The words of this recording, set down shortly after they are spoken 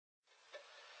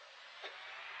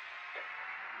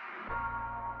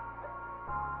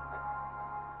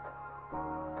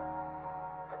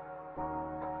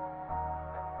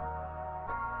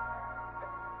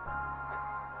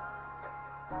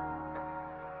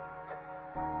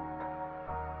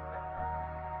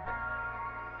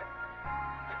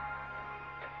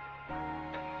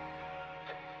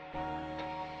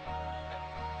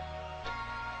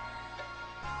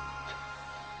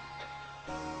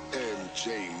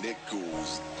I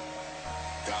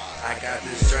got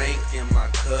this drink in my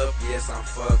cup, yes, I'm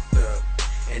fucked up.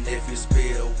 And if you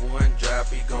spill one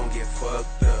drop, you gon' get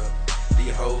fucked up.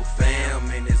 The whole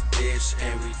fam in this bitch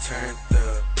and we turned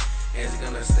up. And it's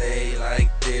gonna stay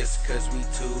like this cause we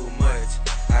too much.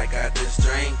 I got this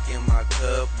drink in my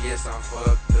cup, yes, I'm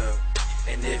fucked up.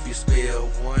 And if you spill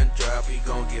one drop, you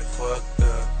gon' get fucked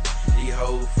up. The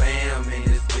whole fam in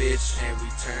this bitch and we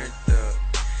turned up.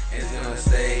 And it's gonna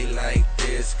stay like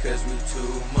this cause we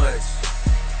too much.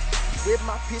 With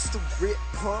my pistol grip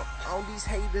pump on these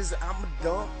haters, I'ma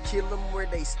dump, kill them where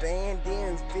they stand,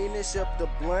 then finish up the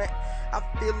blunt. I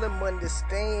feel them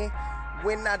understand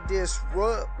when I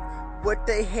disrupt what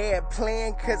they had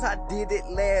planned, cause I did it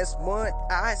last month.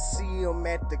 I see them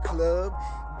at the club,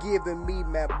 giving me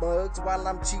my bugs while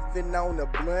I'm chiefing on the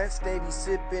blunt, steady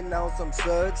sipping on some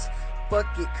suds. Fuck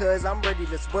it, cause I'm ready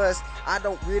to bust. I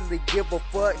don't really give a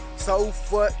fuck, so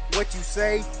fuck what you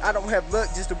say. I don't have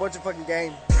luck, just a bunch of fucking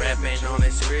game. Rapping on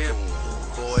this script,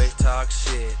 boy talk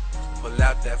shit. Pull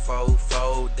out that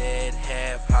 4-4, dead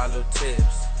half hollow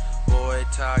tips. Boy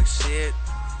talk shit,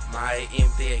 might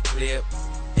empty a clip.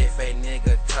 If a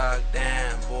nigga talk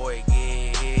down, boy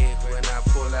get hit when I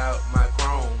pull out my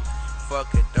chrome.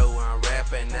 Fuck it though, I'm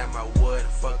rapping at my wood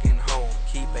fucking home.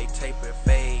 Keep a taper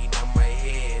fade on my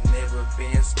head, never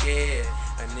been scared.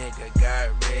 A nigga got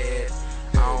red,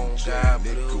 I don't got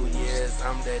blue, yes,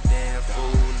 I'm that damn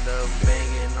fool. Love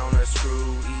banging on a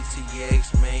screw,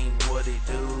 ETX, man, what it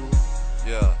do?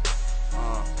 Yeah,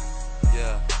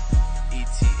 yeah,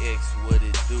 ETX, what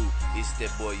it do? It's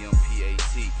that boy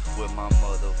PAT with my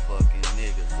motherfucking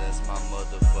niggas. That's my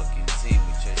motherfucking team.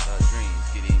 We chase our dreams,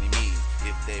 get any means.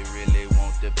 If they really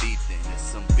want the beat, then it's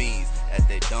some beans. As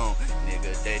they don't,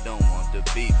 nigga, they don't want the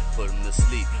beat. Put them to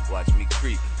sleep, watch me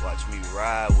creep, watch me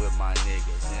ride with my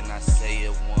niggas. And I say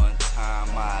it one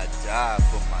time, I die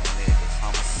for my niggas.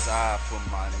 I'm aside for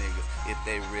my niggas. If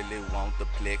they really want the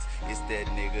flex, it's that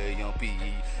nigga young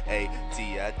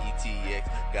PEATIETX.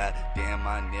 Goddamn,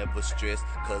 I never stress,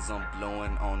 cause I'm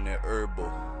blowing on the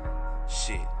herbal.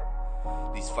 Shit,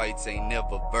 these fights ain't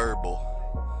never verbal.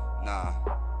 Nah,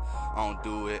 I don't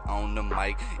do it on the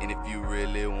mic. And if you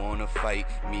really wanna fight,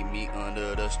 meet me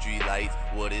under the street lights.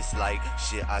 What it's like,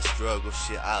 shit, I struggle,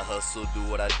 shit, I hustle, do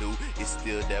what I do. It's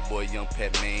still that boy young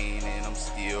Pat Man, and I'm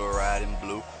still riding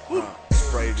blue.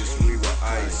 Spray the sweet with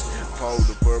ice, pour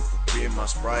the purple in my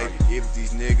Sprite. If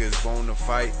these niggas wanna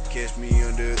fight, catch me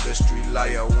under the street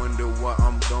light. I wonder what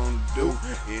I'm gonna do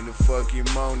in the fucking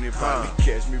morning. Probably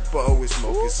catch me blowing,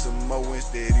 smoking some more and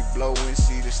steady blowing.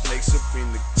 See the snakes up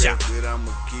in the ground, that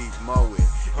I'ma keep mowing.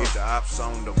 If the ops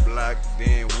on the block,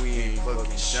 then we ain't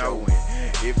fucking showing.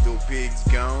 If the pigs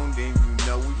gone, then you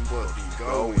know we fucking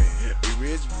going. Be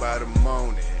rich by the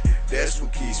morning, that's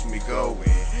what keeps me going.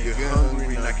 You're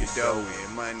hungry, knock your dough in.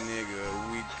 My nigga,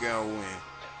 we going.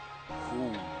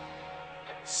 Ooh,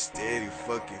 steady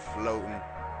fucking floating.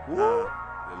 The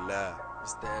lie.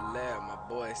 It's that lab, my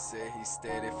boy said he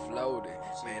steady floating.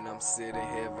 Man, I'm sitting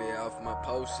heavy off my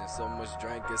potion. So much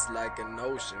drink, it's like an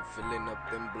ocean. Filling up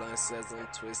them blunts as I'm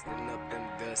twisting up them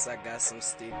guts. I got some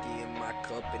sticky in my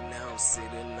cup and now I'm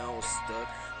sitting on stuck.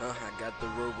 I got the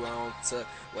Ruger on tuck,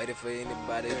 waiting for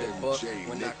anybody to buck.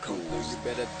 When I come through, you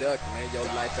better duck, man, your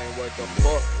life ain't worth a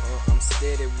buck. I'm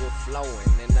steady with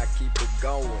flowing and I keep it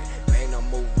going. Man, I'm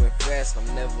moving fast, I'm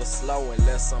never slow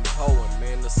unless I'm hoeing.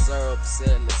 Man, the syrup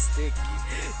selling sticky.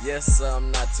 Yes, sir,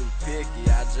 I'm not too picky.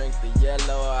 I drink the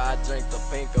yellow, or I drink the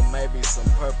pink, or maybe some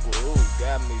purple. Ooh,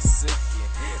 got me sicky.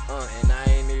 And I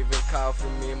ain't even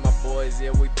coughing. Me and my boys,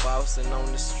 yeah, we bossing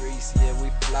on the streets, yeah, we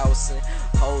flousing.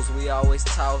 Hoes, we always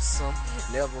toss them.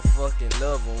 Never fucking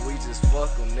love them, we just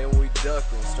fuck them, then we duck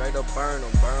them. Straight up burn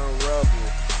them, burn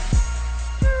rubber.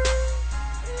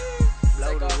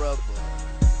 Blow the rubber.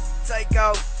 Take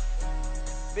out.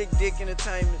 Big Dick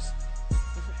Entertainments.